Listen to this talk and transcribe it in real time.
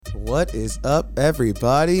What is up,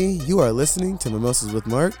 everybody? You are listening to Mimosas with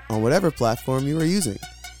Mark on whatever platform you are using.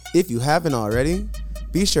 If you haven't already,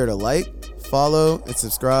 be sure to like, follow, and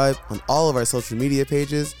subscribe on all of our social media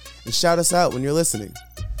pages and shout us out when you're listening.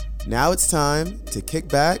 Now it's time to kick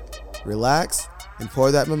back, relax, and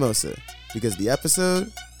pour that mimosa because the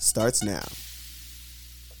episode starts now.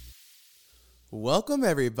 Welcome,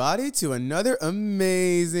 everybody, to another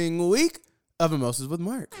amazing week of Mimosas with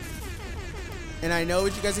Mark. And I know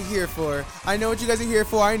what you guys are here for. I know. You guys don't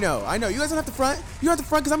have to front. You don't have to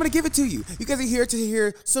front because I'm going to give it to you. You guys are here to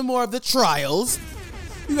hear some more of the trials.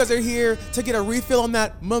 You guys are here to get a refill on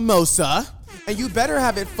that mimosa. And you better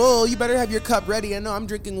have it full. You better have your cup ready. I know I'm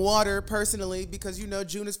drinking water personally because you know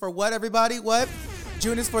June is for what, everybody? What?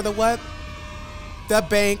 June is for the what? The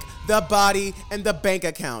bank, the body, and the bank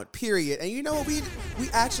account, period. And you know what? We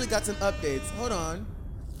actually got some updates. Hold on.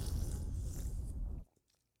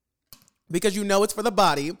 Because you know it's for the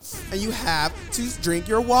body, and you have to drink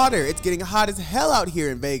your water. It's getting hot as hell out here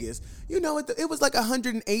in Vegas. You know, it was like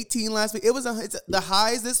 118 last week. It's the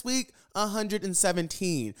highs this week,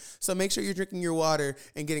 117. So make sure you're drinking your water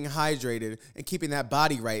and getting hydrated and keeping that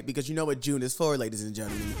body right, because you know what June is for, ladies and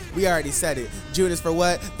gentlemen. We already said it. June is for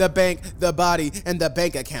what? The bank, the body, and the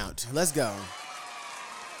bank account. Let's go.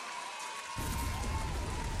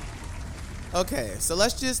 Okay, so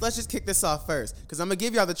let's just kick this off first, because I'm gonna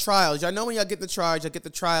give y'all the trials. Y'all know when y'all get the trials, y'all get the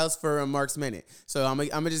trials for Mark's Minute. So I'm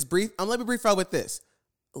gonna just brief. Let me brief out with this.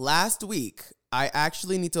 Last week, I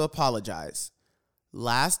actually need to apologize.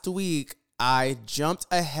 Last week, I jumped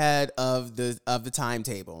ahead of the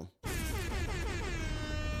timetable.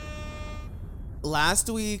 Last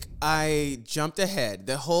week, I jumped ahead.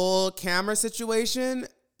 The whole camera situation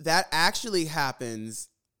that actually happens.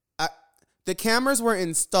 The cameras were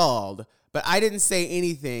installed. But I didn't say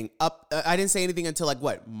anything until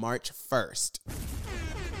March 1st.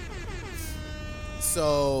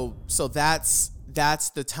 So that's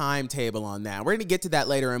the timetable on that. We're gonna get to that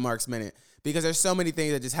later in Mark's Minute because there's so many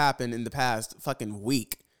things that just happened in the past fucking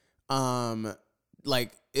week. It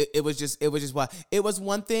was just wild. It was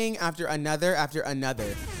one thing after another,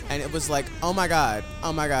 and it was like, oh my god.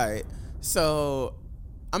 So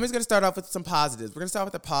I'm just going to start off with some positives. We're going to start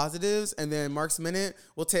with the positives, and then Mark's Minute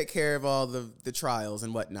will take care of all the trials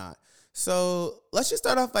and whatnot. So let's just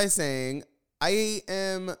start off by saying I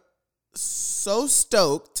am so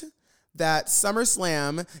stoked that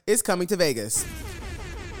SummerSlam is coming to Vegas.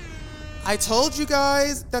 I told you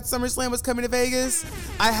guys that SummerSlam was coming to Vegas.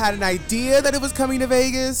 I had an idea that it was coming to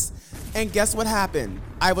Vegas, and guess what happened?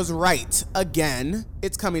 I was right again.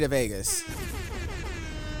 It's coming to Vegas.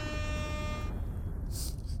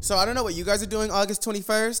 So I don't know what you guys are doing August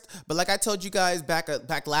 21st, but like I told you guys back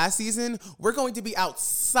last season, we're going to be outside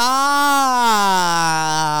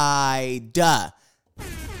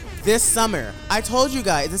this summer. I told you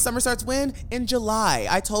guys, the summer starts when? In July.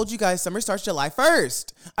 I told you guys summer starts July 1st.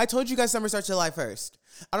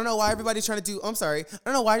 I don't know why everybody's trying to do, I don't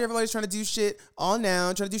know why everybody's trying to do shit all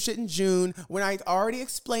now, trying to do shit in June, when I already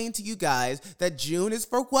explained to you guys that June is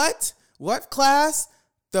for what? What class?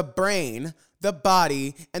 The brain, the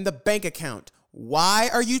body, and the bank account. Why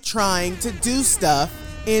are you trying to do stuff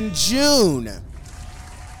in June?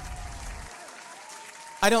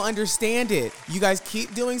 I don't understand it. You guys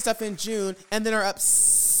keep doing stuff in June and then are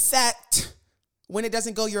upset when it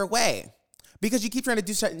doesn't go your way. Because you keep trying to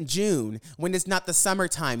do stuff in June when it's not the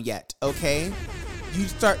summertime yet, okay? You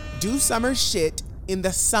do summer shit in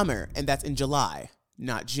the summer, and that's in July,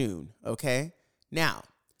 not June, okay? Now,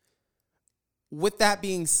 with that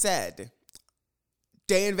being said,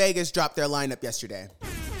 Day in Vegas dropped their lineup yesterday.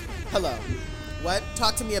 Hello. What?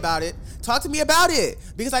 Talk to me about it.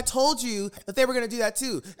 Because I told you that they were going to do that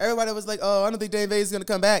too. Everybody was like, oh, I don't think Day in Vegas is going to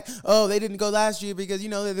come back. Oh, they didn't go last year because,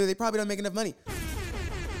 they probably don't make enough money.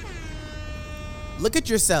 Look at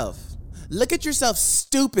yourself.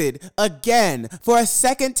 Stupid again for a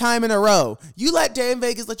second time in a row. You let Day in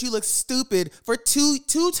Vegas let you look stupid for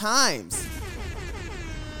two times.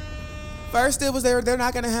 First, it was they're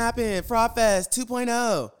not going to happen. Fraud Fest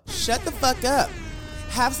 2.0. Shut the fuck up.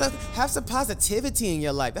 Have some positivity in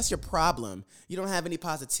your life. That's your problem. You don't have any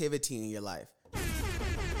positivity in your life.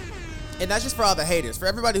 And that's just for all the haters. For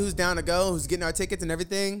everybody who's down to go, who's getting our tickets and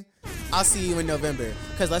everything, I'll see you in November.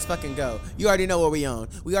 Because let's fucking go. You already know what we own.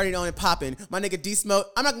 We already know it popping. My nigga D-Smoke.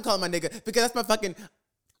 I'm not going to call him my nigga because that's my fucking...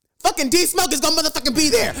 Fucking D Smoke is gonna motherfucking be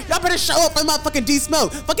there. Y'all better show up for motherfucking D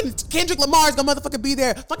Smoke. Fucking Kendrick Lamar is gonna motherfucking be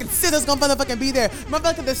there. Fucking SZA's gonna motherfucking be there.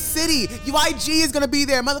 Motherfucking the city, UIG is gonna be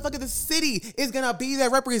there. Motherfucking the city is gonna be there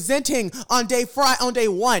representing on day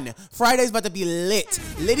 1. Friday's about to be lit.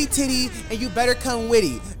 Litty titty, and you better come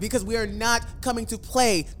witty because we are not coming to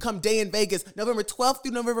play come day in Vegas. November 12th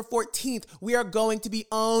through November 14th, we are going to be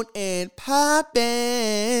on and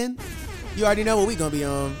poppin'. You already know what we gonna be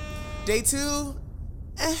on. Day 2,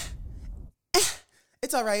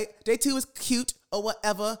 it's all right. Day 2 is cute or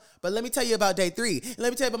whatever. But let me tell you about day 3. And let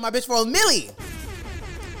me tell you about my bitch for Millie.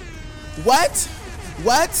 What?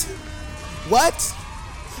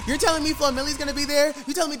 You're telling me Flo Millie's gonna be there?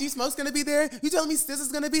 You telling me D Smoke's gonna be there? You telling me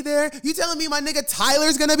SZA's gonna be there? You telling me my nigga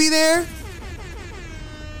Tyler's gonna be there?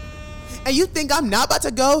 And you think I'm not about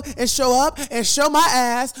to go and show up and show my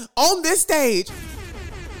ass on this stage?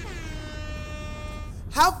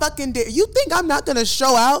 How fucking dare you think I'm not gonna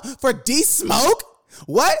show out for D Smoke?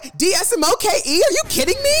 What? DSMOKE? Are you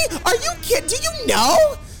kidding me? Are you kidding? Do you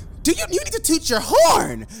know? You need to toot your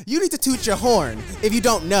horn. You need to toot your horn if you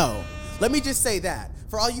don't know. Let me just say that.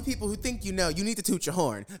 For all you people who think you know, you need to toot your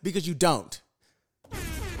horn because you don't.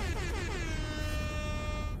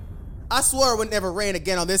 I swore it would never rain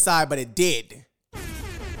again on this side, but it did.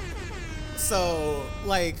 So,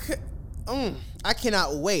 like, I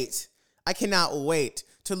cannot wait. I cannot wait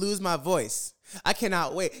to lose my voice. I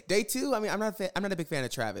cannot wait. Day 2, I mean, I'm not a big fan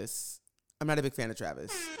of Travis. I'm gonna keep it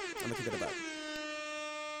about.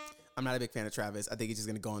 I'm not a big fan of Travis. I think he's just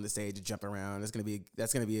gonna go on the stage and jump around. That's gonna be the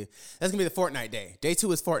Fortnite day. Day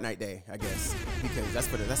 2 is Fortnite day, I guess, because that's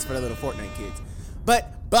for the little Fortnite kids.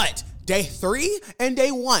 But day 3 and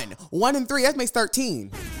day 1 and 3, that makes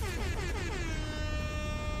 13.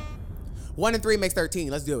 1 and 3 makes 13.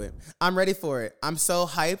 Let's do it. I'm ready for it. I'm so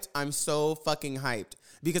hyped. I'm so fucking hyped.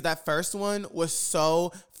 Because that first one was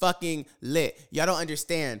so fucking lit. Y'all don't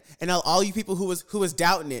understand. And all you people who was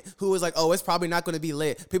doubting it, who was like, oh, it's probably not going to be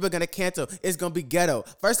lit. People are going to cancel. It's going to be ghetto.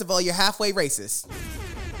 First of all, you're halfway racist.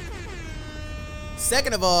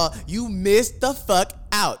 Second of all, you missed the fuck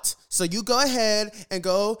out. So you go ahead and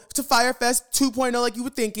go to Firefest 2.0 like you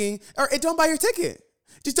were thinking, or don't buy your ticket.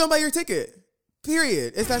 Just don't buy your ticket.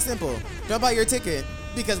 Period. It's that simple. Don't buy your ticket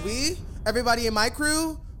because everybody in my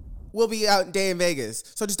crew, will be out day in Vegas.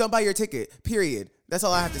 So just don't buy your ticket. Period. That's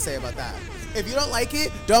all I have to say about that. If you don't like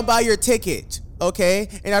it, don't buy your ticket. Okay?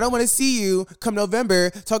 And I don't want to see you come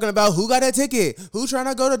November talking about who got a ticket, who trying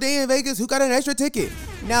to go to day in Vegas, who got an extra ticket.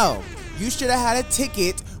 No. You should have had a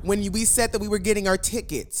ticket when we said that we were getting our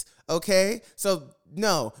tickets. Okay? So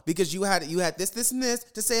no, because you had this, and this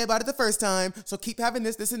to say about it the first time. So keep having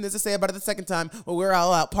this, and this to say about it the second time while we're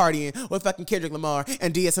all out partying with fucking Kendrick Lamar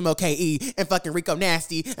and DSMOKE and fucking Rico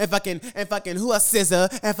Nasty and fucking who else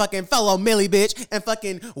SZA and fucking fellow Millie bitch and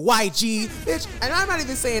fucking YG bitch. And I'm not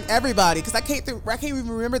even saying everybody because I can't even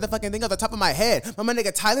remember the fucking thing off the top of my head. But my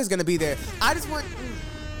nigga Tyler's gonna be there. I just want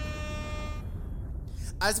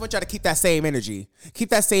y'all to keep that same energy. Keep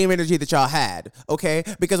that same energy that y'all had, okay?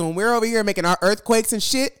 Because when we're over here making our earthquakes and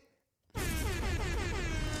shit,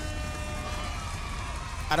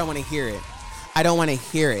 I don't want to hear it. I don't want to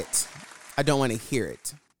hear it.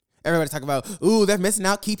 Everybody talk about, ooh, they're missing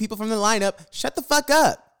out key people from the lineup. Shut the fuck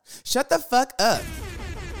up.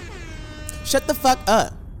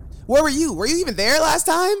 Where were you? Were you even there last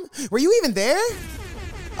time? Were you even there?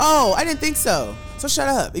 Oh, I didn't think so. So shut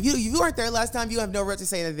up. If you weren't there last time, you have no right to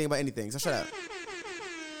say anything about anything. So shut up.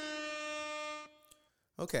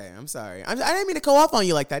 Okay, I'm sorry. I didn't mean to go off on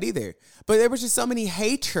you like that either. But there was just so many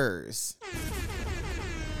haters.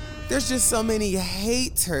 There's just so many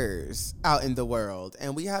haters out in the world.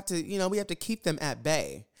 And we have to keep them at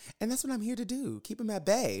bay. And that's what I'm here to do. Keep them at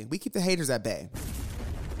bay. We keep the haters at bay.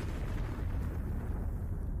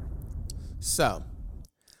 So,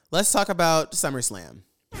 let's talk about SummerSlam.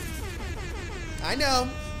 I know.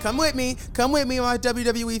 Come with me, my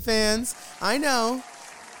WWE fans. I know.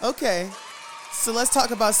 Okay. So let's talk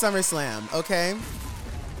about SummerSlam, okay?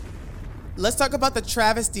 Let's talk about the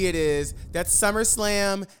travesty it is that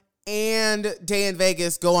SummerSlam and Day in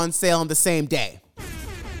Vegas go on sale on the same day.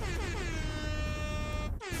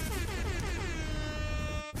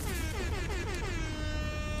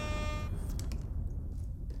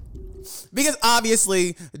 Because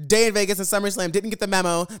obviously, Day in Vegas and SummerSlam didn't get the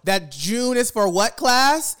memo that June is for what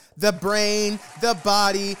class? The brain, the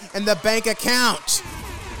body, and the bank account.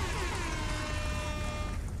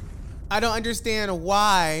 I don't understand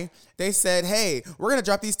why they said, hey, we're going to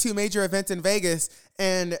drop these 2 major events in Vegas,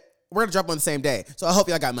 and we're going to drop them on the same day. So I hope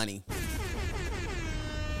y'all got money.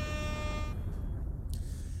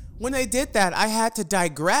 when they did that, I had to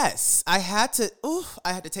digress. I had to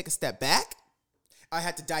take a step back. I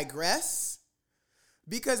had to digress.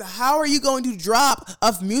 Because how are you going to drop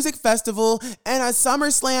a music festival and a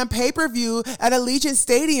SummerSlam pay-per-view at Allegiant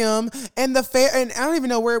Stadium and the fair? And I don't even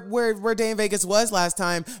know where Day in Vegas was last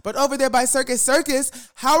time, but over there by Circus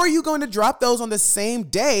Circus, how are you going to drop those on the same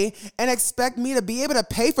day and expect me to be able to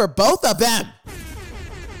pay for both of them?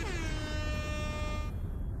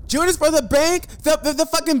 Judas for the bank, the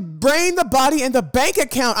fucking brain, the body, and the bank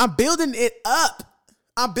account. I'm building it up.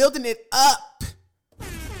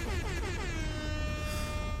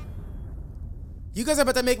 You guys are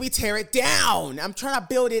about to make me tear it down. I'm trying to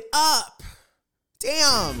build it up.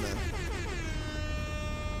 Damn.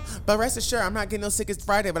 But rest assured, I'm not getting those tickets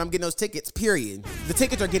Friday, but I'm getting those tickets, period. The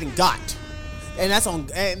tickets are getting got. And that's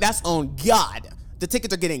on God. The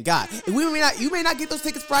tickets are getting got. And you may not get those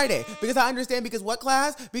tickets Friday, because I understand, because what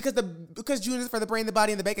class? Because June is for the brain, the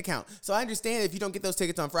body, and the bank account. So I understand if you don't get those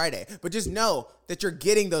tickets on Friday, but just know that you're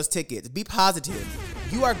getting those tickets. Be positive.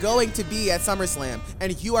 You are going to be at SummerSlam,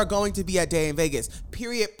 and you are going to be at Day in Vegas.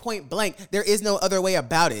 Period, point blank. There is no other way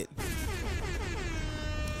about it.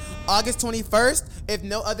 August 21st, if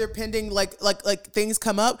no other pending like things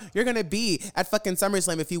come up, you're gonna be at fucking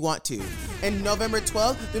SummerSlam if you want to. And November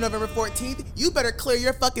 12th through November 14th, you better clear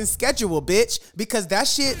your fucking schedule, bitch, because that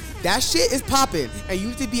shit is popping. And you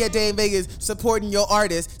need to be at Day in Vegas supporting your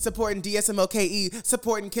artists, supporting DSMOKE,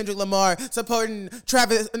 supporting Kendrick Lamar, supporting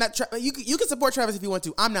Travis. You can support Travis if you want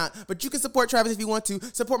to. I'm not, but you can support Travis if you want to.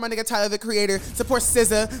 Support my nigga Tyler the Creator. Support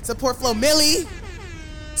SZA. Support Flo Milli.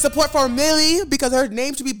 Support for Millie, because her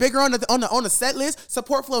name should be bigger on the set list.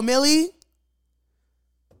 Support Flo Milli.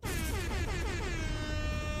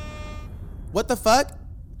 What the fuck?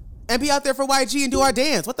 And be out there for YG and do our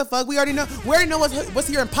dance. What the fuck? We already know what's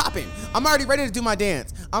here and popping. I'm already ready to do my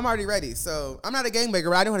dance. I'm already ready. So I'm not a gangbanger,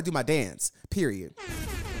 but I know how to do my dance. Period.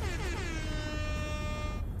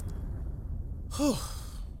 Whew.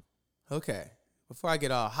 Okay. Before I get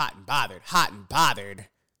all hot and bothered.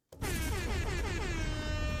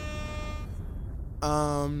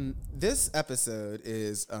 This episode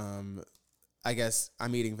is, I guess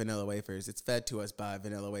I'm eating vanilla wafers. It's fed to us by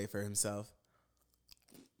Vanilla Wafer himself.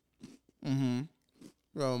 You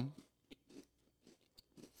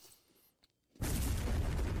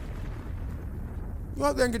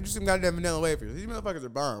out there and get you some goddamn vanilla wafers. These motherfuckers are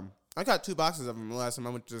bomb. I got 2 boxes of them the last time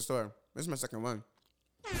I went to the store. This is my second one.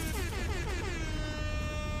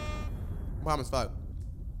 Bomb as fuck.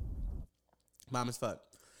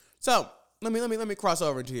 So, let me cross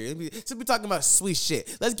over into here. Since we're talking about sweet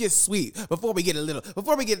shit, let's get sweet before we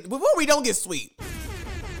don't get sweet.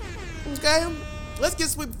 Okay? Let's get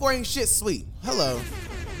sweet before ain't shit sweet. Hello.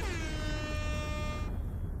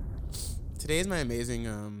 Today is my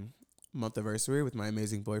amazing month anniversary with my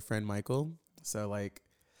amazing boyfriend Michael. So like,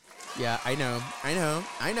 yeah, I know.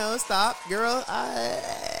 Stop, girl.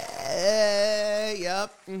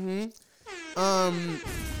 Yep.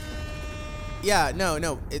 Yeah,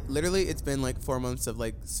 no. It's been like 4 months of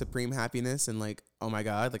like supreme happiness and like, oh my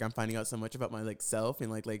God, like I'm finding out so much about my like self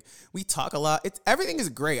and like we talk a lot. Everything is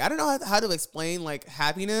great. I don't know how to explain like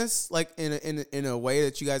happiness like in a way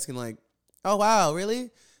that you guys can like, oh wow,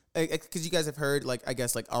 really? Because you guys have heard like I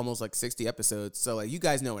guess like almost like 60 episodes, so like you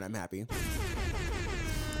guys know when I'm happy.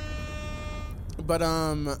 But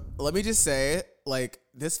let me just say like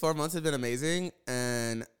this 4 months has been amazing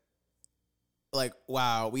and. Like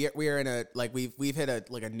wow, we are in a like we've hit a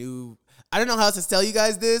new. I don't know how else to tell you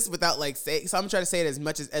guys this without like say. So I'm trying to say it as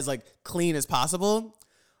much as like clean as possible.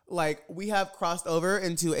 Like we have crossed over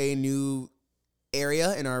into a new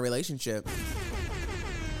area in our relationship,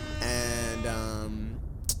 and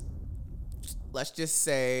let's just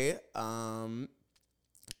say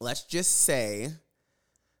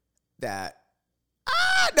that.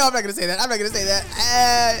 No, I'm not gonna say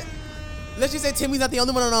that. Let's just say Timmy's not the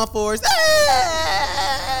only one on all fours.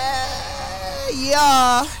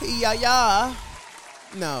 Yeah.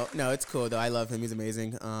 No, it's cool though. I love him. He's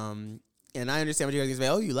amazing. And I understand what you guys say.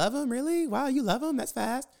 Oh, you love him? Really? Wow, you love him? That's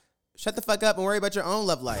fast. Shut the fuck up and worry about your own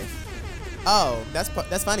love life. Oh, that's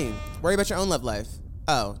funny. Worry about your own love life.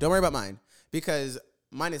 Oh, don't worry about mine because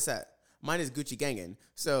mine is set. Mine is Gucci gangin'.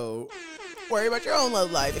 So worry about your own love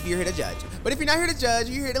life if you're here to judge. But if you're not here to judge,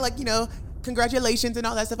 you're here to like, congratulations and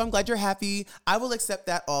all that stuff. I'm glad you're happy. I will accept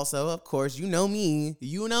that also, of course. You know me.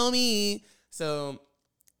 So,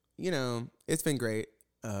 it's been great.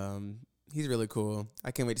 He's really cool. I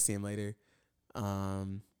can't wait to see him later.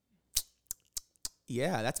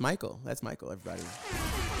 Yeah, that's Michael. Everybody.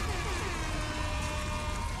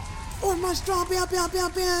 Oh, my strong,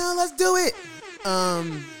 let's do it.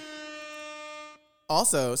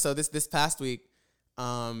 Also, so this past week,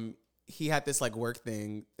 he had this like work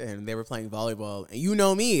thing, and they were playing volleyball. And you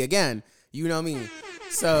know me again. You know me.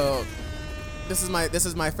 So this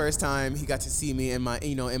is my first time he got to see me in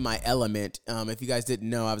my element. If you guys didn't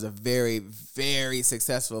know, I was a very, very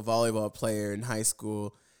successful volleyball player in high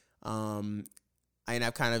school. And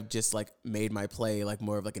I've kind of just like made my play like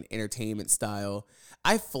more of like an entertainment style.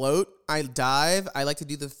 I float, I dive, I like to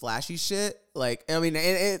do the flashy shit. Like, I mean,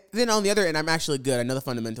 then on the other end, I'm actually good. I know the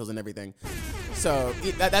fundamentals and everything. So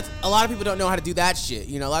that's a lot of people don't know how to do that shit.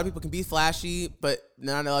 You know, a lot of people can be flashy, but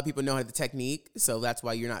not a lot of people know how to the technique. So that's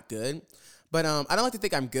why you're not good. But I don't like to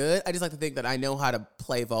think I'm good. I just like to think that I know how to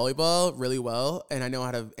play volleyball really well, and I know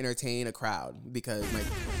how to entertain a crowd, because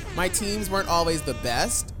my teams weren't always the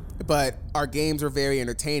best, but our games were very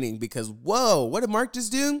entertaining because, whoa, what did Mark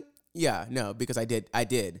just do? Yeah, no, because I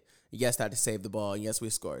did. Yes, I had to save the ball, and yes, we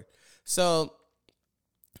scored. So,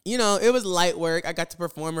 you know, it was light work. I got to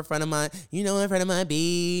perform in front of my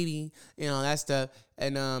baby, you know, that stuff.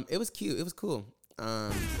 And it was cute. It was cool.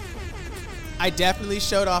 I definitely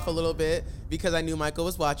showed off a little bit because I knew Michael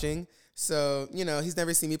was watching. So, you know, he's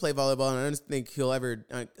never seen me play volleyball, and I don't think he'll ever,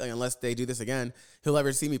 unless they do this again, he'll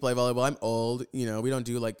ever see me play volleyball. I'm old. You know, we don't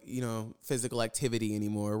do, like, you know, physical activity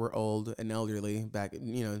anymore. We're old and elderly. Back,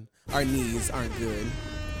 you know, our knees aren't good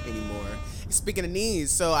anymore. Speaking of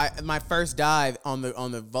knees, so my first dive on the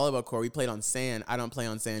volleyball court, we played on sand. I don't play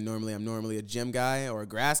on sand normally. I'm normally a gym guy or a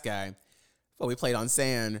grass guy. But we played on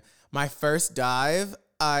sand. My first dive,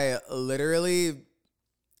 I literally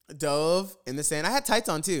dove in the sand. I had tights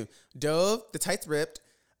on too. Dove, the tights ripped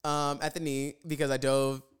at the knee because I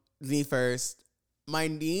dove knee first. My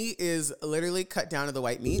knee is literally cut down to the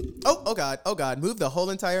white meat. Oh God. Move the whole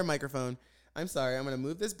entire microphone. I'm sorry. I'm going to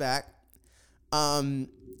move this back. My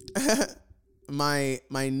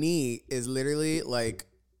knee is literally like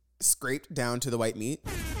scraped down to the white meat.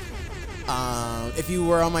 If you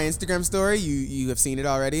were on my Instagram story, you have seen it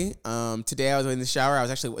already. Today I was in the shower. I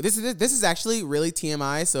was actually this is actually really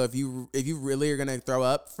TMI. So if you really are gonna throw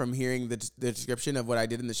up from hearing the description of what I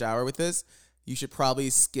did in the shower with this, you should probably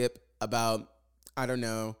skip about, I don't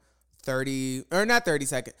know, 30 or not 30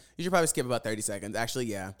 seconds. You should probably skip about 30 seconds. Actually,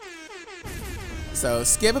 yeah. So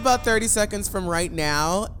skip about 30 seconds from right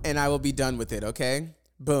now, and I will be done with it. Okay.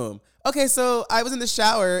 Boom. Okay, so I was in the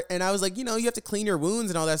shower, and I was like, you know, you have to clean your wounds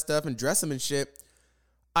and all that stuff and dress them and shit.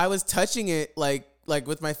 I was touching it, like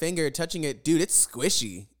with my finger, touching it. Dude, it's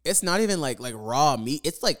squishy. It's not even like raw meat.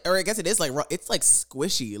 It's like, or I guess it is like raw. It's like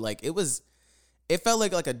squishy. Like it felt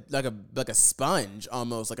like a sponge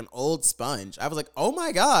almost, like an old sponge. I was like, oh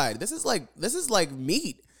my God, this is like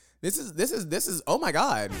meat. This is, oh my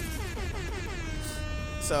God.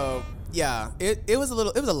 So yeah, it was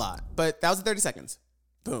a lot, but that was 30 seconds.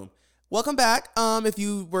 Boom. Welcome back. If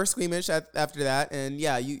you were squeamish after that, and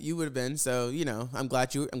yeah, you would have been. So, you know, I'm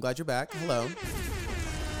glad you're back. Hello.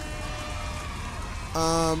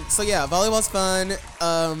 So yeah, volleyball's fun.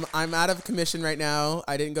 I'm out of commission right now.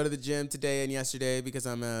 I didn't go to the gym today and yesterday because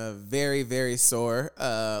I'm very, very sore.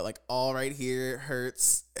 Like all right here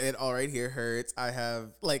hurts. All right here hurts. I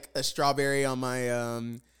have like a strawberry on my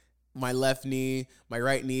my left knee. My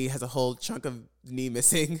right knee has a whole chunk of knee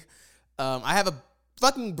missing. I have a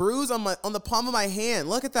fucking bruise on the palm of my hand.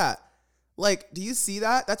 Look at that. Like, do you see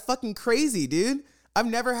that? That's fucking crazy, dude. I've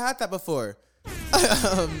never had that before.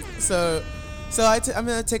 So I'm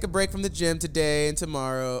gonna take a break from the gym today and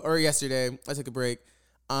tomorrow, or yesterday. I took a break.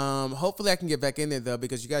 Hopefully I can get back in there though,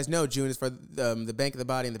 because you guys know June is for the bank, the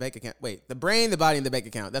body, and the bank account. Wait, the brain, the body, and the bank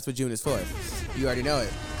account. That's what June is for. You already know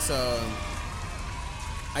it. So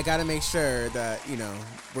I gotta make sure that, you know,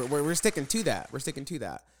 we're sticking to that. We're sticking to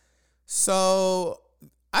that. So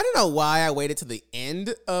I don't know why I waited to the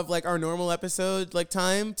end of like our normal episode like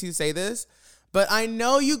time to say this, but I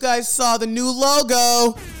know you guys saw the new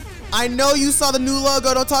logo. I know you saw the new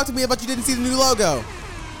logo. Don't talk to me about you didn't see the new logo.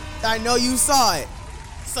 I know you saw it.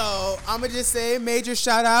 So I'm gonna just say major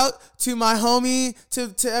shout out to my homie,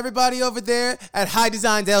 to everybody over there at High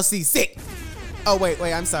Designs LCC. Oh wait,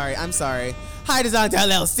 I'm sorry. High Designs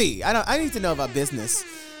LLC. I need to know about business.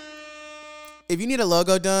 If you need a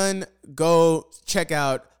logo done, go check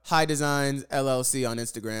out High Designs LLC on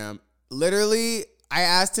Instagram. Literally, I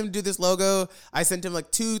asked him to do this logo. I sent him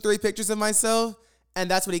like 2-3 pictures of myself, and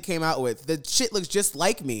that's what he came out with. The shit looks just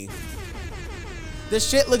like me. The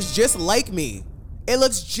shit looks just like me. It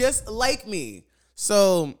looks just like me.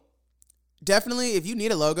 So definitely, if you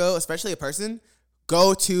need a logo, especially a person,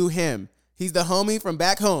 go to him. He's the homie from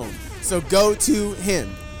back home. So go to him.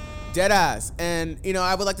 Dead ass. And, you know,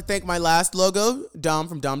 I would like to thank my last logo, Dom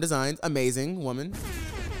from Dom Designs. Amazing woman.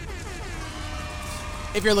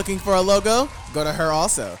 If you're looking for a logo, go to her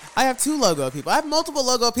also. I have 2 logo people. I have multiple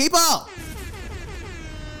logo people.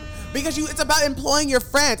 Because it's about employing your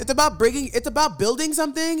friends. It's about building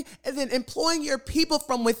something and then employing your people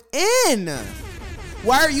from within.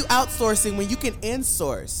 Why are you outsourcing when you can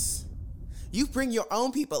insource? You bring your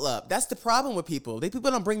own people up. That's the problem with people. People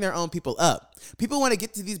don't bring their own people up. People want to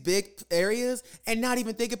get to these big areas and not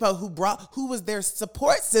even think about who was their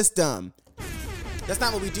support system. That's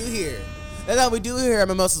not what we do here. That's not what we do here at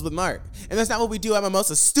Mimosas with Mark. And that's not what we do at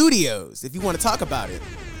Mimosa Studios, if you want to talk about it.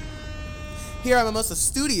 Here at Mimosa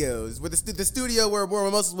Studios, where the studio where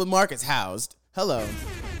Mimosas with Mark is housed. Hello.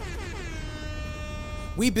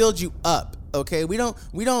 We build you up, okay? We don't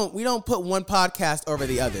put one podcast over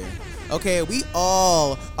the other. Okay, we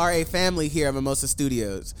all are a family here at Mimosa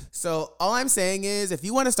Studios. So all I'm saying is, if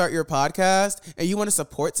you want to start your podcast and you want a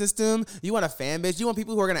support system, you want a fan base, you want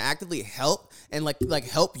people who are going to actively help and like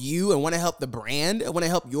help you and want to help the brand, want to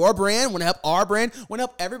help your brand, want to help our brand, want to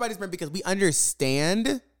help everybody's brand because we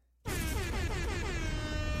understand.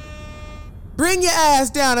 Bring your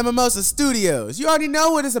ass down at Mimosa Studios. You already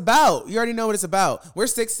know what it's about. We're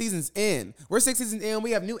 6 seasons in.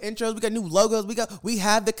 We have new intros. We got new logos. We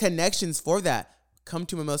have the connections for that. Come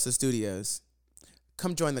to Mimosa Studios.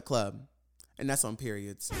 Come join the club. And that's on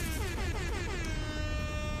periods.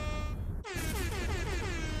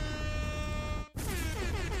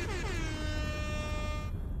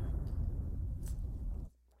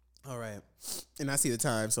 All right. And I see the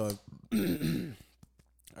time, so...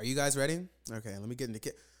 Are you guys ready? Okay, let me get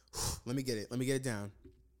into Let me get it down.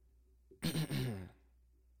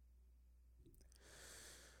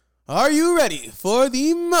 Are you ready for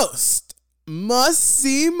the most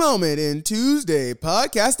must-see moment in Tuesday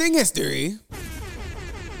podcasting history?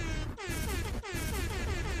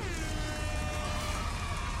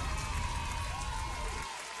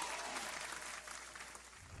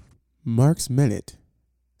 Mark's Minute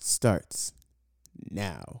starts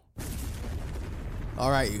now. All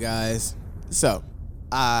right, you guys. So,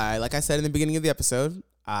 like I said in the beginning of the episode,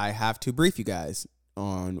 I have to brief you guys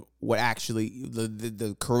on what actually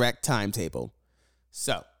the correct timetable.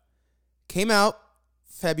 So, came out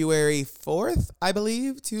February 4th, I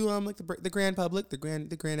believe, to like the grand public, the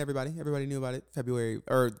grand everybody knew about it. February,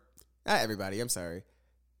 or not everybody. I'm sorry.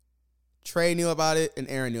 Trey knew about it and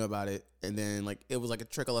Aaron knew about it, and then like it was like a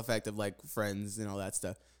trickle effect of like friends and all that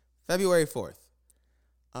stuff. February 4th.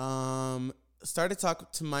 Started talking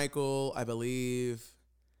to Michael, I believe,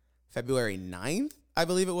 February 9th, I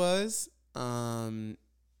believe it was.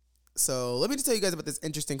 So let me just tell you guys about this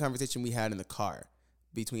interesting conversation we had in the car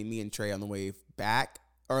between me and Trey on the way back,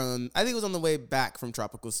 or I think it was on the way back from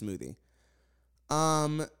Tropical Smoothie.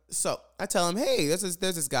 So I tell him, hey, there's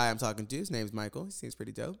this guy I'm talking to. His name's Michael. He seems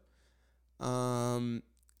pretty dope. I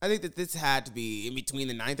think that this had to be in between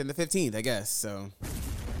the 9th and the 15th, I guess. So,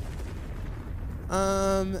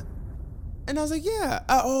 and I was like, yeah.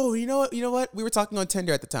 You know what? We were talking on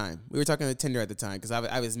Tinder at the time. Because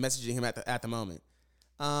I was messaging him at the moment.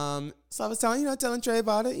 So I was telling Trey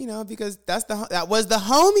about it, because that was the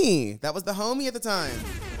homie. That was the homie at the time.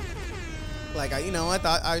 Like, I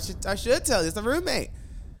thought I should tell you. It's a roommate.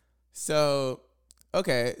 So,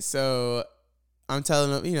 okay. So I'm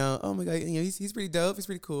telling him, oh my God, he's pretty dope. He's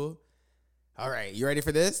pretty cool. All right. You ready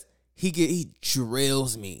for this? He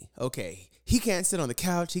drills me. Okay. He can't sit on the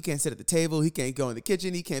couch. He can't sit at the table. He can't go in the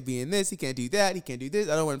kitchen. He can't be in this. He can't do that. He can't do this.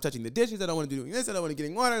 I don't want him touching the dishes. I don't want him doing this. I don't want him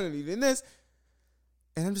getting water. I don't want him doing this.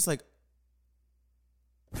 And I'm just like,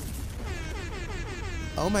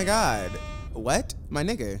 oh my God. What? My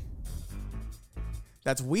nigga.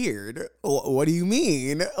 That's weird. What do you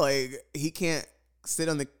mean? Like, he can't sit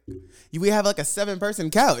on the... We have like a 7-person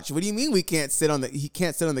couch. What do you mean he can't sit on the...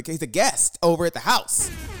 He's a guest over at the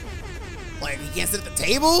house. Like, he can't sit at the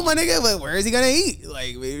table, my nigga? Like, where is he gonna eat?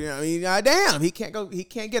 Like, goddamn, he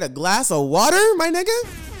can't get a glass of water, my nigga?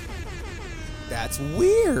 That's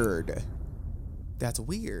weird.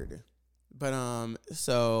 But,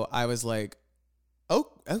 so I was like,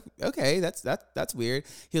 oh okay, that's weird.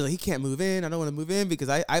 He was like, he can't move in. I don't want to move in because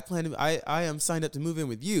I am signed up to move in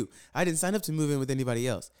with you. I didn't sign up to move in with anybody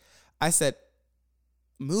else. I said,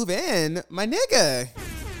 move in? My nigga.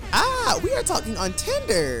 We are talking on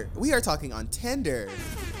Tinder.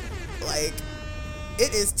 Like,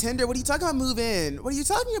 it is Tinder. What are you talking about move in? What are you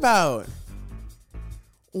talking about?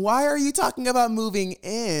 Why are you talking about moving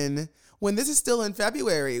in when this is still in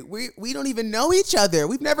February? We don't even know each other.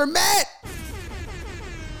 We've never met.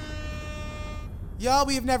 Y'all,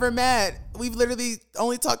 we've never met. We've literally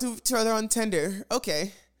only talked to each other on Tinder.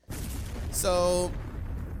 Okay. So,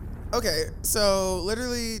 Okay, so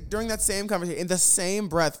literally during that same conversation, in the same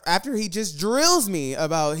breath, after he just drills me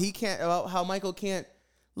about how Michael can't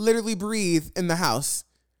literally breathe in the house,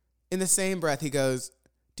 in the same breath he goes,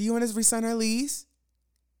 "Do you want us to resign our lease?"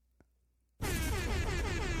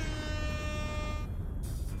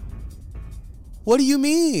 What do you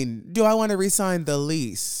mean? Do I want to resign the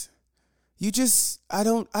lease? I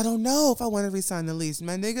don't know if I want to resign the lease,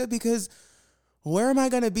 my nigga, because where am I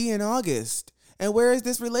going to be in August? And where is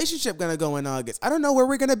this relationship going to go in August? I don't know where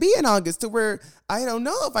we're going to be in August, to where I don't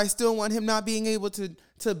know if I still want him not being able to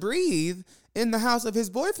breathe in the house of his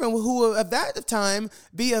boyfriend, who will at that time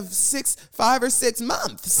be of 5 or 6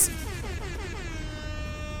 months.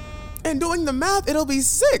 And doing the math, it'll be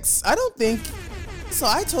 6. I don't think. So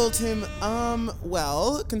I told him,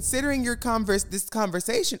 well, considering this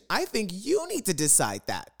conversation, I think you need to decide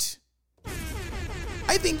that.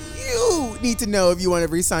 I think you need to know if you want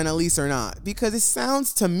to re-sign a lease or not, because it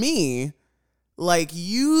sounds to me like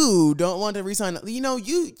you don't want to re-sign. You know,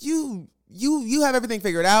 you have everything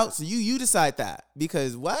figured out, so you decide that.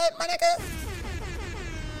 Because what, my nigga?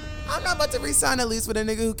 I'm not about to re-sign a lease with a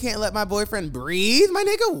nigga who can't let my boyfriend breathe, my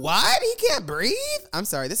nigga. What? He can't breathe? I'm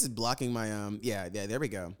sorry, this is blocking my yeah, there we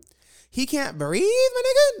go. He can't breathe, my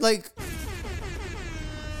nigga? Like,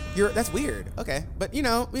 that's weird. Okay. But you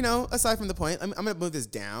know, aside from the point, I'm gonna move this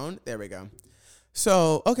down. There we go.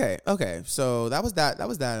 So, okay. So that was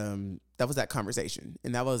that conversation.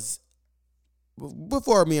 And that was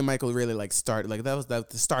before me and Michael really like started. Like that was the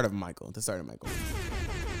start of Michael.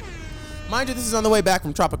 Mind you, this is on the way back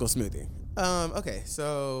from Tropical Smoothie. Okay,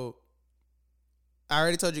 so I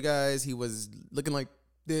already told you guys he was looking like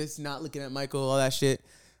this, not looking at Michael, all that shit.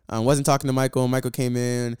 Wasn't talking to Michael. Michael came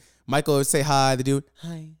in. Michael would say hi. The dude,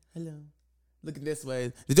 hi, hello. Looking this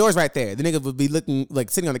way. The door's right there. The nigga would be looking, like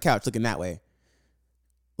sitting on the couch looking that way.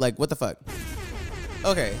 Like, what the fuck?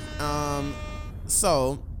 Okay,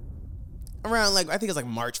 so around I think it's like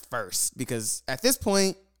March 1st, because at this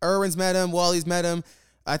point, Erwin's met him, Wally's met him.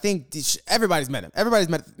 I think everybody's met him. Everybody's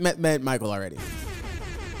met Michael already.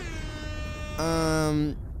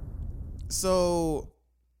 So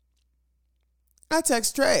I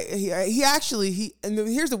text Trey. He and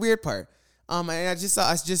here's the weird part. And I just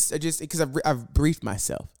because I've briefed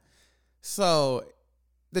myself. So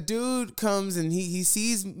the dude comes and he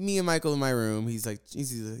sees me and Michael in my room. He's like, he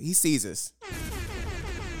sees us.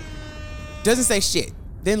 Doesn't say shit.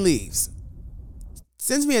 Then leaves.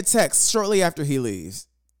 Sends me a text shortly after he leaves,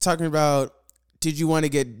 talking about, do you want to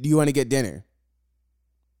get dinner?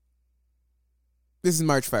 This is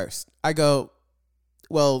March 1st. I go,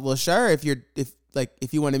 well, sure. If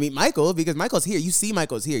you want to meet Michael, because Michael's here. You see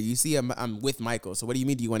Michael's here. You see I'm with Michael. So what do you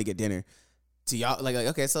mean? Do you want to get dinner? To y'all, like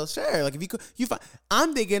okay, so sure. Like if you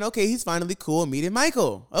I'm thinking, okay, he's finally cool meeting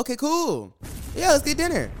Michael. Okay, cool. Yeah, let's get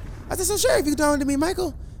dinner. I said, so sure. If you don't want to meet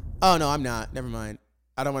Michael. Oh no, I'm not. Never mind.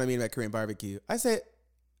 I don't want to meet him at Korean barbecue. I said,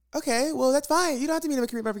 okay, well, that's fine. You don't have to meet him at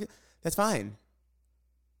Korean barbecue. That's fine.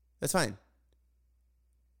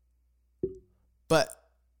 But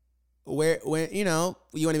when you want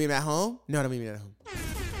to meet him at home? No, I don't meet him at home.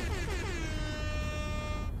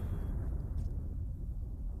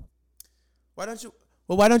 Why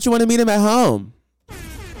don't you want to meet him at home?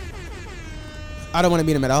 I don't want to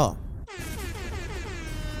meet him at all.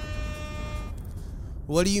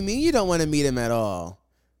 What do you mean you don't want to meet him at all?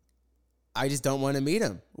 I just don't want to meet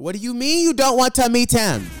him. What do you mean you don't want to meet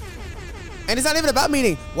him? And it's not even about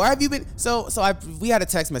meeting. Why have you been? We had a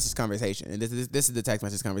text message conversation, and this is the text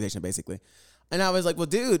message conversation basically. And I was like, well,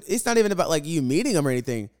 dude, it's not even about like you meeting him or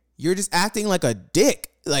anything. You're just acting like a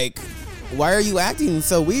dick. Like, why are you acting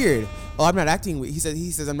so weird? Oh, I'm not acting weird. He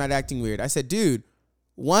says I'm not acting weird. I said, dude,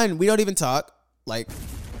 one, we don't even talk. Like,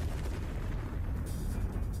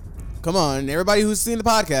 come on, everybody who's seen the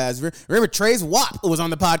podcast, remember Trey's WAP was on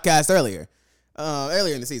the podcast earlier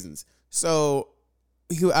in the seasons. So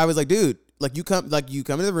I was like, dude, you come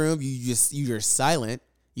into the room, you're silent.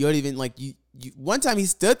 You don't even you one time he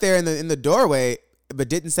stood there in the doorway, but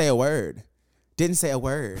didn't say a word.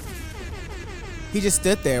 He just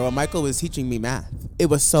stood there while Michael was teaching me math. It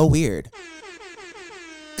was so weird.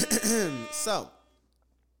 So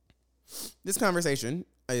this conversation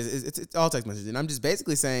it's all text messages, and I'm just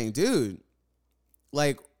basically saying, dude,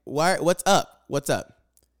 like, why? What's up?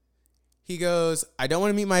 He goes, I don't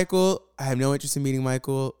want to meet Michael. I have no interest in meeting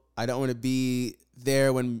Michael. I don't want to be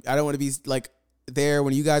there when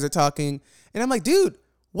you guys are talking. And I'm like, dude,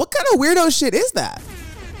 what kind of weirdo shit is that?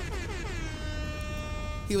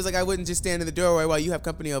 He was like, I wouldn't just stand in the doorway while you have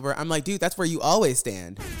company over. I'm like, dude, that's where you always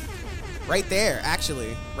stand. Right there,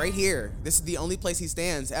 actually, right here. This is the only place he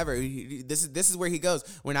stands ever. This is where he goes.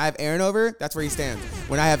 When I have Aaron over, that's where he stands.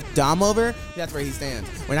 When I have Dom over, that's where he stands.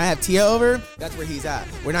 When I have Tia over, that's where he's at.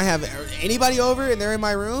 When I have anybody over and they're in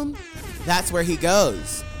my room, that's where he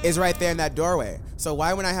goes. Is right there in that doorway. So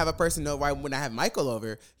why when I have a person why when I have Michael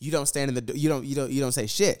over, you don't stand in the you don't say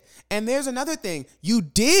shit. And there's another thing. You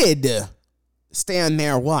did stand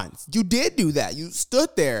there once. You did do that. You stood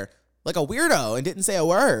there like a weirdo and didn't say a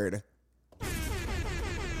word.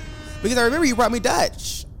 Because I remember you brought me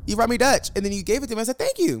Dutch. And then you gave it to me. I said,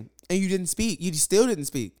 thank you. And you didn't speak. You still didn't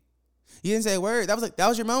speak. You didn't say a word. That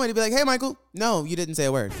was your moment to be like, hey, Michael. No, you didn't say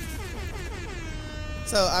a word.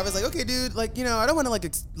 So I was like, okay, dude, like, you know, I don't want to I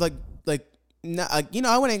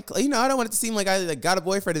want to, I don't want it to seem like I got a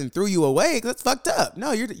boyfriend and threw you away because that's fucked up.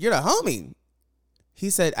 No, you're the homie. He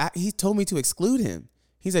said, he told me to exclude him.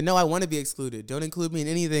 He said, no, I want to be excluded. Don't include me in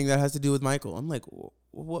anything that has to do with Michael. I'm like,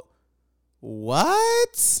 what?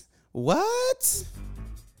 What?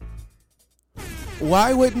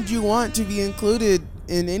 Why wouldn't you want to be included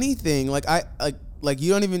in anything? Like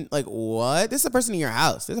you don't even what? This is a person in your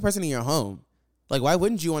house. This is a person in your home. Like, why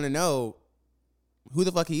wouldn't you want to know who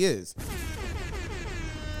the fuck he is?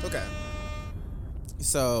 Okay.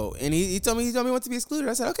 So, and he told me what to be excluded.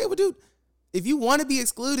 I said, okay, well, dude, if you want to be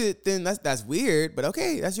excluded, then that's weird. But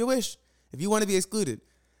okay, that's your wish. If you want to be excluded,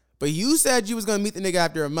 but you said you was gonna meet the nigga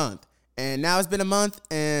after a month. And now it's been a month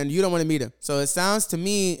and you don't want to meet him. So it sounds to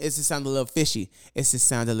me, it just sounds a little fishy. It just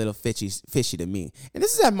sounds a little fishy to me. And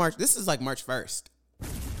this is like March 1st.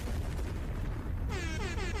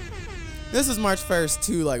 This is March 1st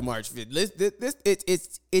to like March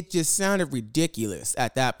 5th. It just sounded ridiculous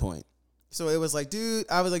at that point. So it was like,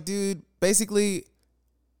 dude, basically,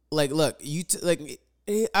 like, look, he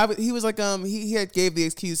was like, he had gave the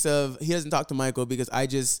excuse of he doesn't talk to Michael because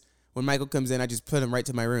when Michael comes in, I just put him right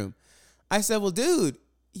to my room. I said, well, dude,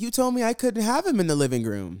 you told me I couldn't have him in the living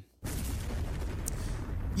room.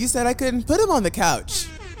 You said I couldn't put him on the couch.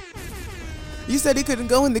 You said he couldn't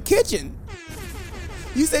go in the kitchen.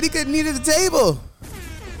 You said he couldn't eat at the table.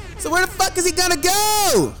 So where the fuck is he gonna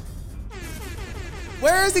go?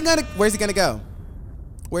 Where's he gonna go?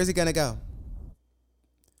 Where's he gonna go?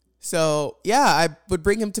 So yeah, I would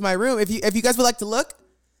bring him to my room. If you guys would like to look,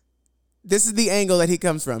 this is the angle that he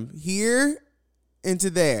comes from. Here into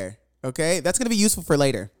there. Okay? That's going to be useful for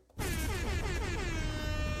later.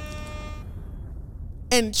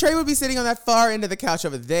 And Trey would be sitting on that far end of the couch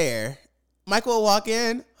over there. Michael will walk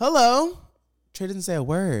in. Hello. Trey didn't say a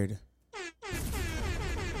word.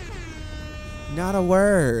 Not a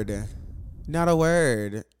word. Not a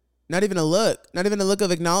word. Not even a look. Not even a look of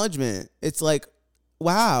acknowledgement. It's like,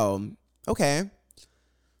 wow. Okay.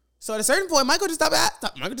 So at a certain point, Michael just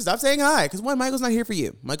stopped saying hi. Because one, Michael's not here for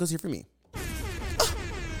you. Michael's here for me.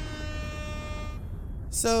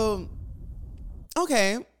 So,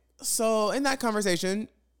 okay. So in that conversation,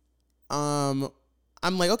 I'm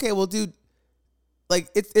like, okay, well, dude, like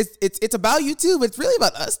it's about you too, but it's really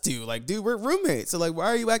about us too. Like, dude, we're roommates. So like, why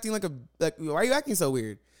are you acting why are you acting so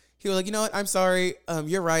weird? He was like, you know what? I'm sorry.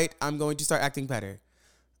 You're right. I'm going to start acting better.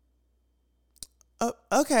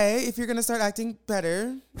 Okay, if you're going to start acting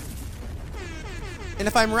better. And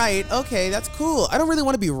if I'm right, okay, that's cool. I don't really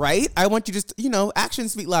want to be right. I want you just,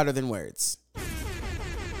 actions speak louder than words.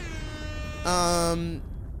 Then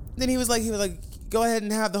he was like, go ahead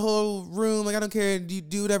and have the whole room. Like, I don't care. You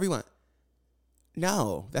do whatever you want.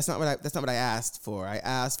 No, that's not what I asked for. I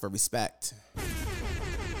asked for respect.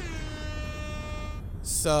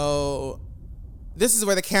 So this is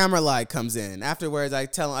where the camera lie comes in. Afterwards,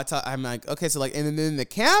 I'm like, okay, so like, and then the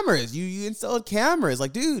cameras, you installed cameras.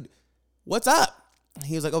 Like, dude, what's up?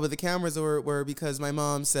 He was like, oh, but the cameras were because my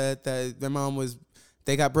mom said that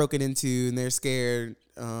they got broken into and they're scared.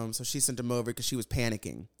 So she sent them over because she was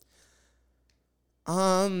panicking.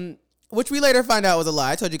 Which we later find out was a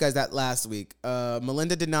lie. I told you guys that last week.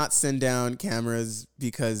 Melinda did not send down cameras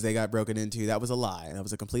because they got broken into. That was a lie. That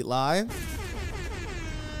was a complete lie.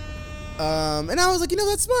 And I was like,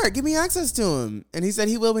 that's smart. Give me access to him. And he said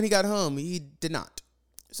he will when he got home. He did not.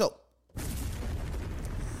 So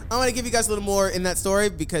I want to give you guys a little more in that story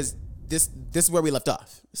because this is where we left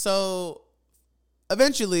off. So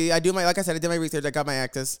eventually I did my research. I got my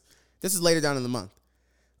access. This is later down in the month.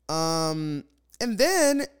 And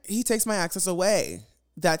then he takes my access away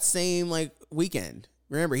that same weekend.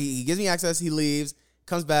 Remember, he gives me access. He leaves,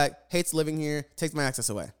 comes back, hates living here, takes my access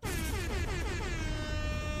away.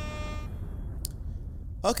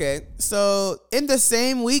 Okay, so in the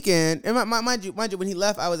same weekend, and mind you, when he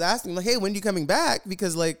left, I was asking him, hey, when are you coming back?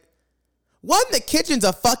 Because one, the kitchen's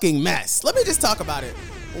a fucking mess. Let me just talk about it.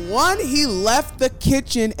 One, he left the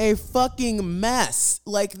kitchen a fucking mess.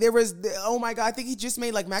 Like there was, oh my God, I think he just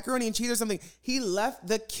made like macaroni and cheese or something. He left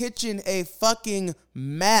the kitchen a fucking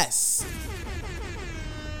mess.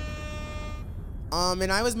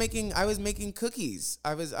 And I was making cookies. I was making cookies.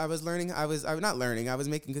 I'm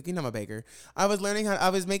a baker. I was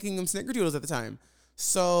making them snickerdoodles at the time.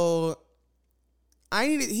 So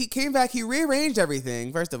he came back, he rearranged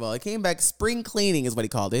everything. First of all, he came back, spring cleaning is what he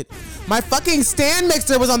called it. My fucking stand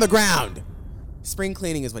mixer was on the ground. Spring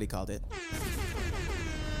cleaning is what he called it.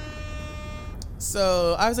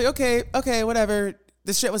 So I was like, okay, whatever.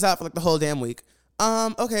 This shit was out for like the whole damn week.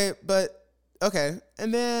 Okay.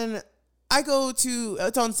 And then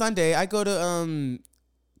it's on Sunday, I go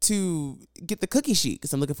to get the cookie sheet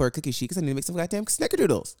because I'm looking for a cookie sheet because I need to make some goddamn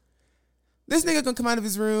snickerdoodles. This nigga gonna come out of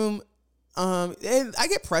his room, and I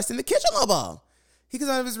get pressed in the kitchen low ball. He comes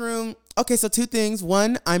out of his room. Okay, so two things.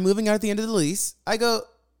 One, I'm moving out at the end of the lease. I go,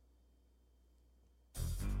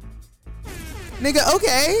 nigga,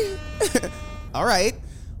 okay. All right.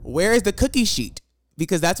 Where is the cookie sheet?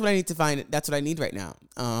 Because that's what I need to find. That's what I need right now.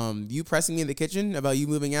 You pressing me in the kitchen about you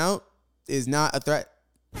moving out is not a threat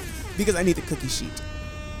because I need the cookie sheet.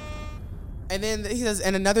 And then he says,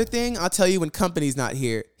 and another thing, I'll tell you when company's not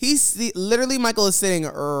here. Literally, Michael is sitting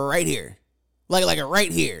right here. Like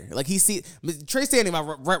right here. Like Trey's standing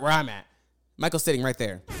right where I'm at. Michael's sitting right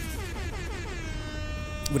there.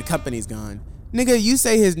 When company's gone. Nigga, you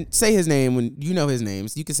say his name when you know his name.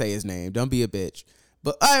 So you can say his name. Don't be a bitch.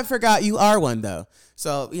 But I forgot you are one though.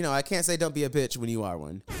 So, I can't say don't be a bitch when you are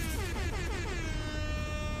one.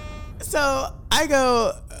 So I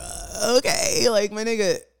go, okay, like my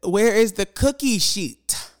nigga, where is the cookie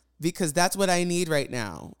sheet? Because that's what I need right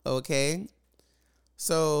now. Okay.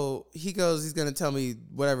 So he goes, he's gonna tell me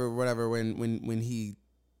whatever when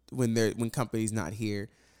company's not here.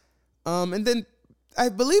 And then I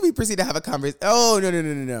believe we proceed to have a conversation. Oh no,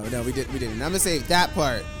 we didn't. I'm gonna save that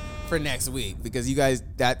part for next week because you guys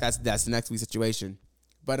that's the next week situation.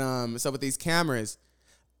 But so with these cameras,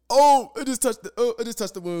 I just touched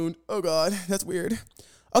the wound. Oh God, that's weird.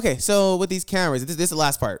 Okay, so with these cameras, this is the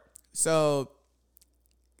last part. So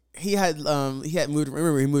he had moved.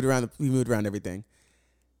 Remember, he moved around everything.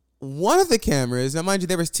 One of the cameras, now mind you,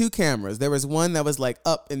 there was two cameras. There was one that was like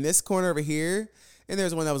up in this corner over here, and there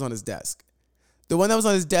was one that was on his desk. The one that was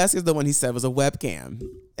on his desk is the one he said was a webcam,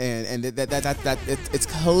 and that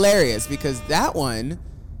it's hilarious because that one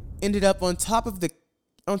ended up on top of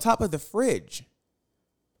the fridge.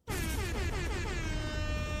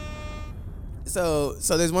 So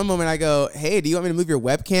there's one moment I go, hey, do you want me to move your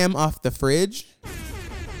webcam off the fridge?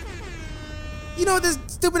 You know what this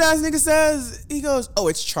stupid ass nigga says? He goes, oh,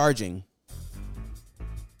 it's charging.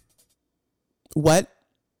 What?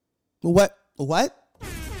 Your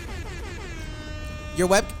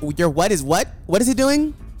what is what? What is it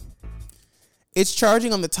doing? It's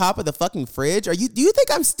charging on the top of the fucking fridge? Do you think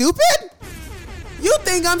I'm stupid? You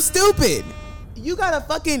think I'm stupid? You got a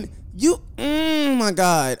fucking, oh my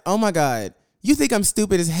God. You think I'm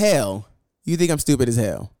stupid as hell. You think I'm stupid as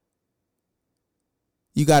hell.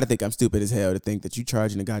 You got to think I'm stupid as hell to think that you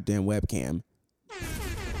charging a goddamn webcam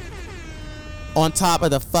on top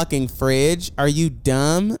of the fucking fridge. Are you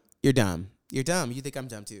dumb? You're dumb. You think I'm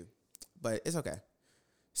dumb too, but it's okay.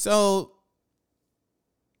 So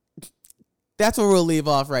that's where we'll leave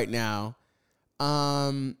off right now.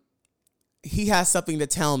 He has something to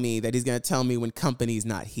tell me that he's going to tell me when company's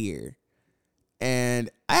not here.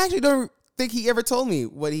 And I actually don't think he ever told me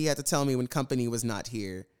what he had to tell me when company was not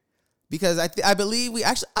here. Because I believe I'm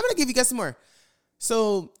going to give you guys some more.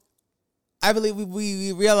 So I believe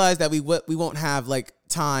we realized that we won't have like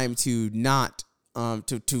time to not,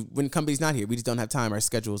 to when company's not here. We just don't have time. Our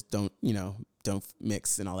schedules don't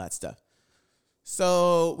mix and all that stuff.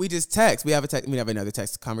 So we just text. We have another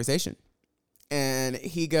text conversation. And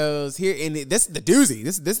he goes here, and this is the doozy.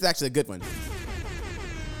 This is actually a good one.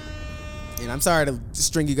 And I'm sorry to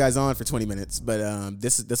string you guys on for 20 minutes, but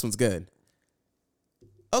this one's good.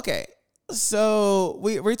 Okay, so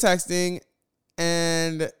we're texting,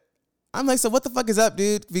 and I'm like, so what the fuck is up,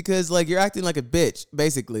 dude? Because like you're acting like a bitch,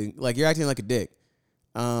 basically. Like you're acting like a dick.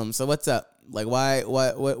 So what's up? Like why?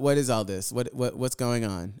 What is all this? What's going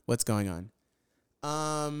on? What's going on?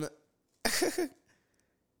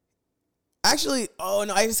 Actually, oh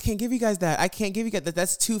no, I just can't give you guys that. I can't give you guys that.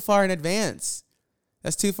 That's too far in advance.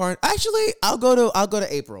 That's too far. Actually, I'll go to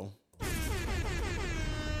April. Do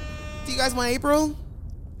you guys want April?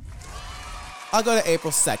 I'll go to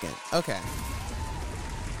April 2nd.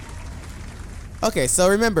 Okay, so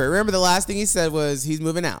remember the last thing he said was he's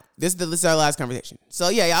moving out. This is our last conversation. So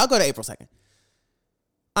yeah, I'll go to April 2nd.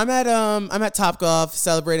 I'm at Topgolf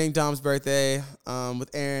celebrating Dom's birthday with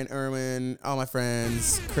Aaron, Erwin, all my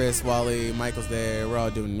friends, Chris, Wally, Michael's there.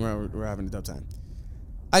 We're having a dope time.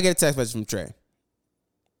 I get a text message from Trey.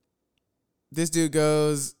 This dude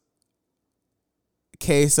goes,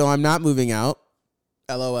 "Okay, so I'm not moving out.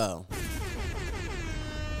 LOL."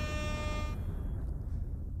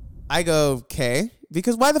 I go, "Okay,"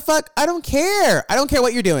 because why the fuck? I don't care. I don't care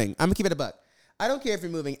what you're doing. I'm gonna keep it a buck. I don't care if you're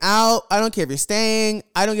moving out. I don't care if you're staying.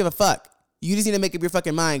 I don't give a fuck. You just need to make up your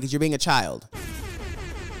fucking mind because you're being a child.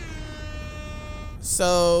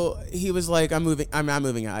 So he was like, I'm not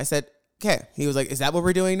moving out. I said, "Okay." He was like, "Is that what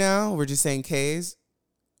we're doing now? We're just saying K's?"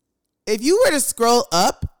 If you were to scroll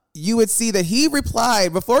up, you would see that he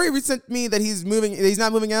replied before he sent me that he's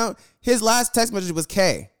not moving out. His last text message was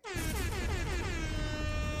K.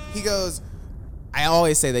 He goes, "I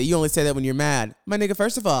always say that. You only say that when you're mad." My nigga,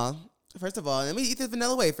 first of all, let me eat this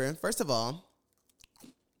vanilla wafer. First of all,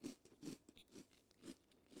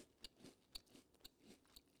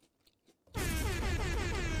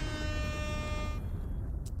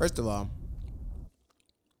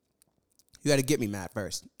 you got to get me mad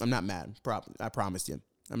first. I'm not mad. I promise you.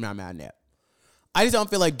 I'm not mad yet. I just don't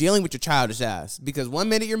feel like dealing with your childish ass because 1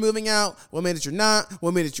 minute you're moving out, 1 minute you're not,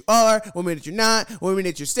 1 minute you are, 1 minute you're not, 1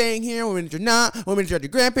 minute you're staying here, 1 minute you're not, 1 minute you're at your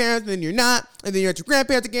grandparents, and then you're not, and then you're at your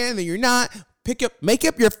grandparents again, and then you're not. Make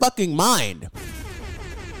up your fucking mind.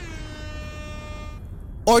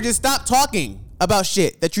 Or just stop talking about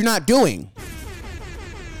shit that you're not doing.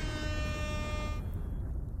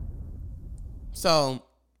 So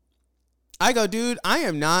I go, dude, I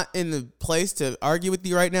am not in the place to argue with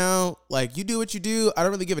you right now. Like, you do what you do. I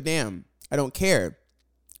don't really give a damn. I don't care.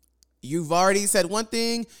 You've already said one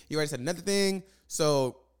thing. You already said another thing.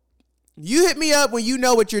 So you hit me up when you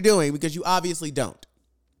know what you're doing because you obviously don't.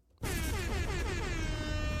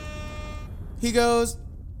 He goes,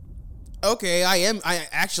 "Okay, I am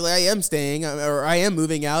staying or I am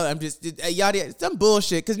moving out. I'm just yada, some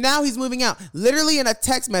bullshit." Because now he's moving out. Literally in a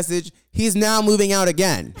text message, he's now moving out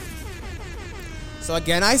again. So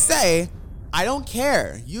again, I say, I don't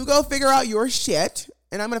care. You go figure out your shit,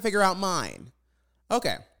 and I'm going to figure out mine.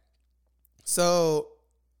 Okay. So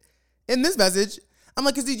in this message, I'm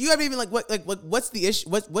like, 'cause dude, you haven't even what's the issue?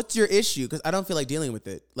 What's your issue? Because I don't feel like dealing with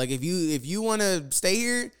it. Like, if you want to stay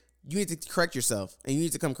here, you need to correct yourself, and you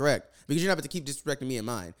need to come correct because you're not about to keep disrespecting me and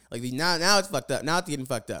mine. Like, now it's fucked up. Now it's getting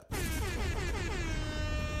fucked up.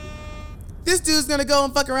 This dude's gonna go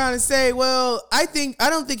and fuck around and say, "Well, I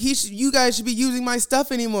don't think you guys should be using my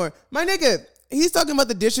stuff anymore." My nigga, he's talking about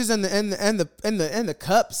the dishes and the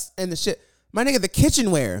cups and the shit. My nigga, the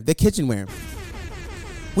kitchenware.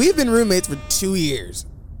 We've been roommates for 2 years.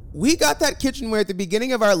 We got that kitchenware at the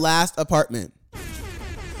beginning of our last apartment,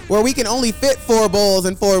 where we can only fit 4 bowls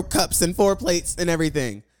and 4 cups and 4 plates and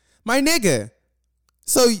everything. My nigga.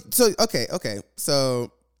 So okay.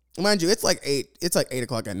 So mind you, it's like 8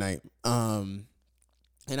 o'clock at night. And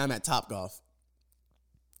I'm at Topgolf.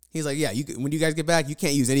 He's like, "Yeah, when you guys get back, you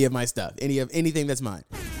can't use any of my stuff, anything that's mine."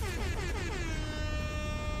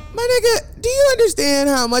 My nigga, do you understand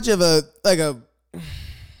how much of a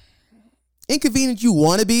inconvenient you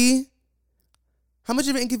want to be? How much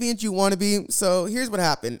of an inconvenience you want to be? So here's what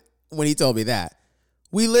happened when he told me that.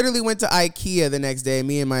 We literally went to IKEA the next day,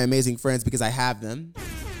 me and my amazing friends, because I have them.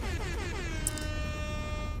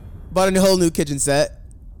 Bought a whole new kitchen set.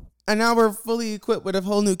 And now we're fully equipped with a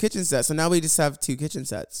whole new kitchen set. So now we just have 2 kitchen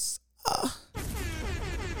sets. I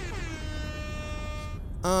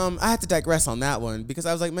had to digress on that one because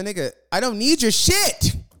I was like, my nigga, I don't need your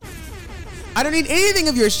shit. I don't need anything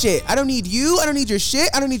of your shit. I don't need you. I don't need your shit.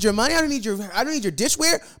 I don't need your money. I don't need your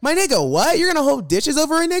dishware. My nigga, what? You're gonna hold dishes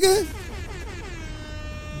over a nigga?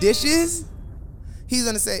 Dishes? He's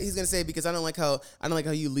gonna say because I don't like how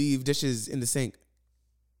you leave dishes in the sink.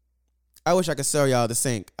 I wish I could show y'all the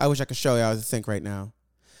sink. I wish I could show y'all the sink right now.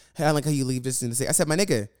 Hey, I don't like how you leave dishes in the sink. I said, my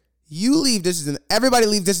nigga, you leave dishes everybody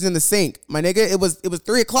leaves dishes in the sink. My nigga, it was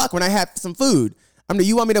 3 o'clock when I had some food.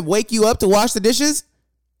 You want me to wake you up to wash the dishes?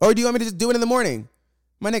 Or do you want me to just do it in the morning?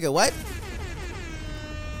 My nigga, what?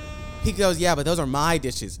 He goes, "Yeah, but those are my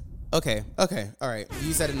dishes." Okay, all right.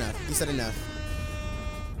 You said enough.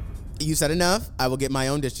 I will get my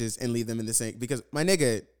own dishes and leave them in the sink because, my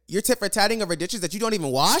nigga, you're tit for tatting over dishes that you don't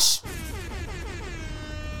even wash?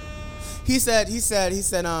 Here's a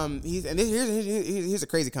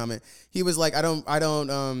crazy comment. He was like, I don't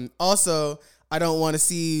want to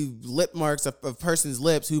see lip marks of a person's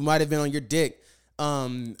lips who might have been on your dick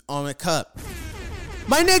on a cup.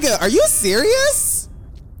 My nigga, are you serious?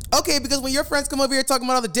 Okay, because when your friends come over here talking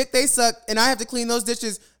about all the dick they suck and I have to clean those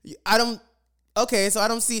dishes, Okay, so I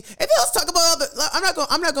don't see. If let's talk about other,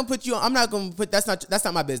 I'm not gonna put you on. I'm not gonna put. That's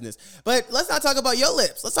not my business. But let's not talk about your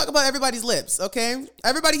lips. Let's talk about everybody's lips. Okay,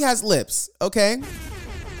 everybody has lips. Okay.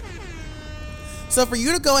 So for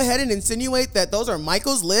you to go ahead and insinuate that those are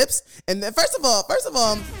Michael's lips, and then first of all,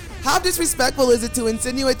 how disrespectful is it to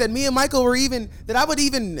insinuate that me and Michael that I would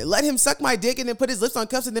even let him suck my dick and then put his lips on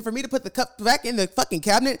cups and then for me to put the cup back in the fucking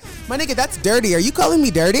cabinet? My nigga, that's dirty. Are you calling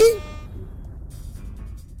me dirty?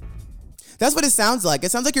 That's what it sounds like.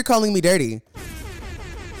 It sounds like you're calling me dirty.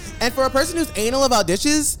 And for a person who's anal about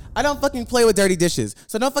dishes, I don't fucking play with dirty dishes.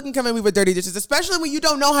 So don't fucking come at me with dirty dishes, especially when you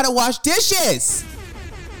don't know how to wash dishes.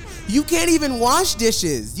 You can't even wash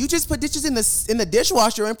dishes. You just put dishes in the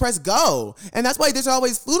dishwasher and press go. And that's why there's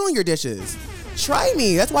always food on your dishes. Try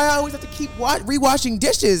me. That's why I always have to keep rewashing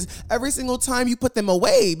dishes every single time you put them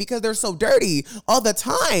away because they're so dirty all the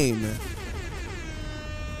time.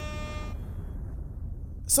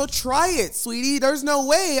 So try it, sweetie. There's no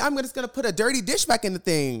way I'm just going to put a dirty dish back in the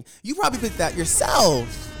thing. You probably did that yourself.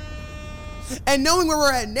 And knowing where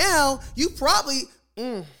we're at now, you probably...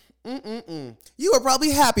 You were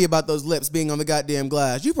probably happy about those lips being on the goddamn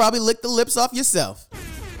glass. You probably licked the lips off yourself.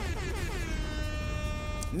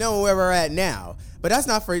 Know where we're at now. But that's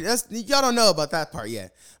not for y'all don't know about that part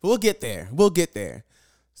yet. But we'll get there. We'll get there.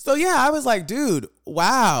 So yeah, I was like, dude,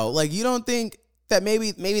 wow. Like you don't think that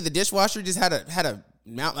maybe the dishwasher just had a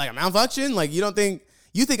malfunction? Like you think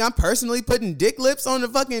I'm personally putting dick lips on the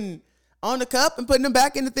cup and putting them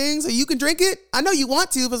back in the thing so you can drink it? I know you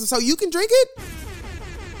want to, but so you can drink it?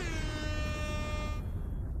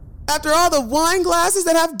 After all the wine glasses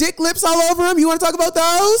that have dick lips all over them, you want to talk about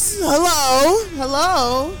those?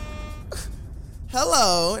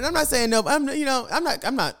 Hello. And I'm not saying no, but I'm not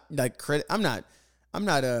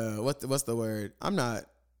what's the word? I'm not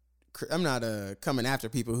coming after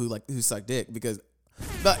people who suck dick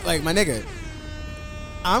but like my nigga,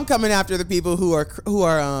 I'm coming after the people who are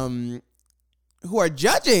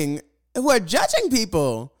judging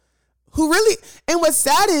people. Who really, and what's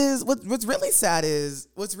really sad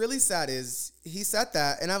is he said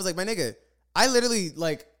that, and I was like, my nigga, I literally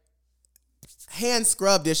like hand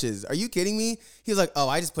scrub dishes. Are you kidding me? He was like, oh,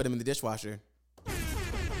 I just put them in the dishwasher.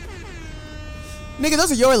 Nigga,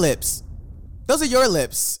 those are your lips. Those are your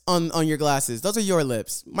lips on your glasses. Those are your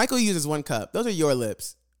lips. Michael uses one cup. Those are your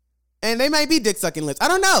lips. And they might be dick sucking lips. I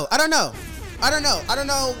don't know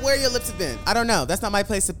where your lips have been. I don't know. That's not my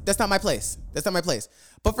place.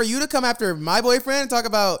 But for you to come after my boyfriend and talk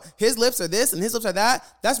about his lips are this and his lips are that,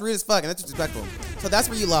 that's rude as fuck and that's disrespectful. So that's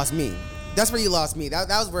where you lost me. That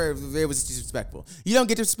was where it was disrespectful. You don't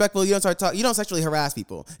get disrespectful. You don't start talking. You don't sexually harass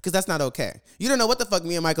people because that's not okay. You don't know what the fuck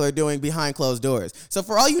me and Michael are doing behind closed doors. So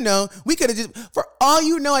for all you know,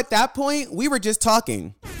 at that point, we were just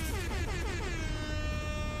talking.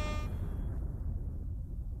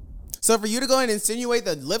 So for you to go and insinuate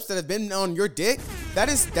the lips that have been on your dick, that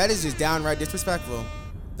is just downright disrespectful.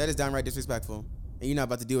 That is downright disrespectful. And you're not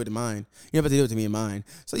about to do it to mine. You're not about to do it to me and mine.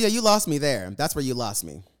 So yeah, you lost me there. That's where you lost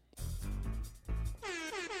me.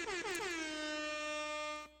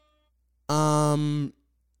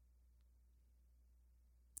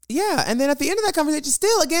 Yeah, and then at the end of that conversation,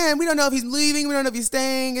 still, again, we don't know if he's leaving. We don't know if he's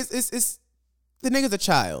staying. It's the nigga's a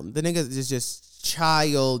child. The nigga is just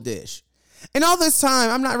childish. And all this time,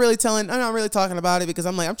 I'm not really talking about it because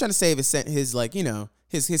I'm trying to save his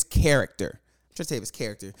character. I'm trying to save his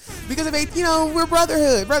character because of we're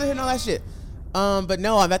brotherhood and all that shit. But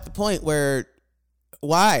no, I'm at the point where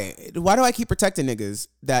why do I keep protecting niggas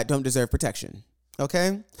that don't deserve protection?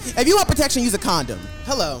 Okay, if you want protection, use a condom.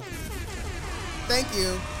 Hello, thank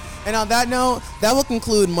you. And on that note, that will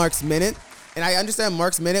conclude Mark's Minute. And I understand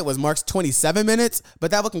Mark's Minute was Mark's 27 minutes,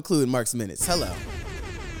 but that will conclude Mark's Minutes. Hello.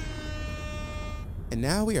 And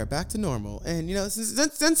now we are back to normal. And,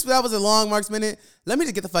 since that was a long Mark's Minute, let me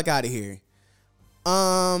just get the fuck out of here.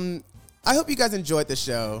 I hope you guys enjoyed the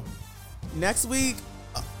show. Next week,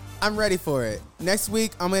 I'm ready for it. Next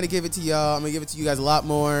week, I'm going to give it to y'all. I'm going to give it to you guys a lot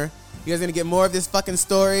more. You guys are going to get more of this fucking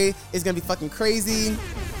story. It's going to be fucking crazy.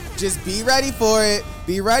 Just be ready for it.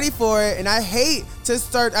 Be ready for it. And I hate to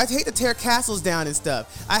tear castles down and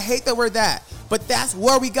stuff. I hate that we're that. But that's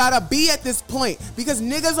where we got to be at this point. Because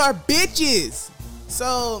niggas are bitches.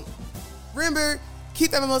 So, remember,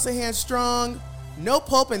 keep that mimosa hand strong. No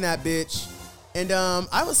pulp in that bitch. And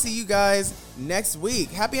I will see you guys next week.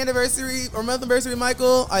 Happy anniversary or month anniversary,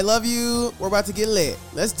 Michael. I love you. We're about to get lit.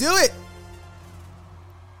 Let's do it.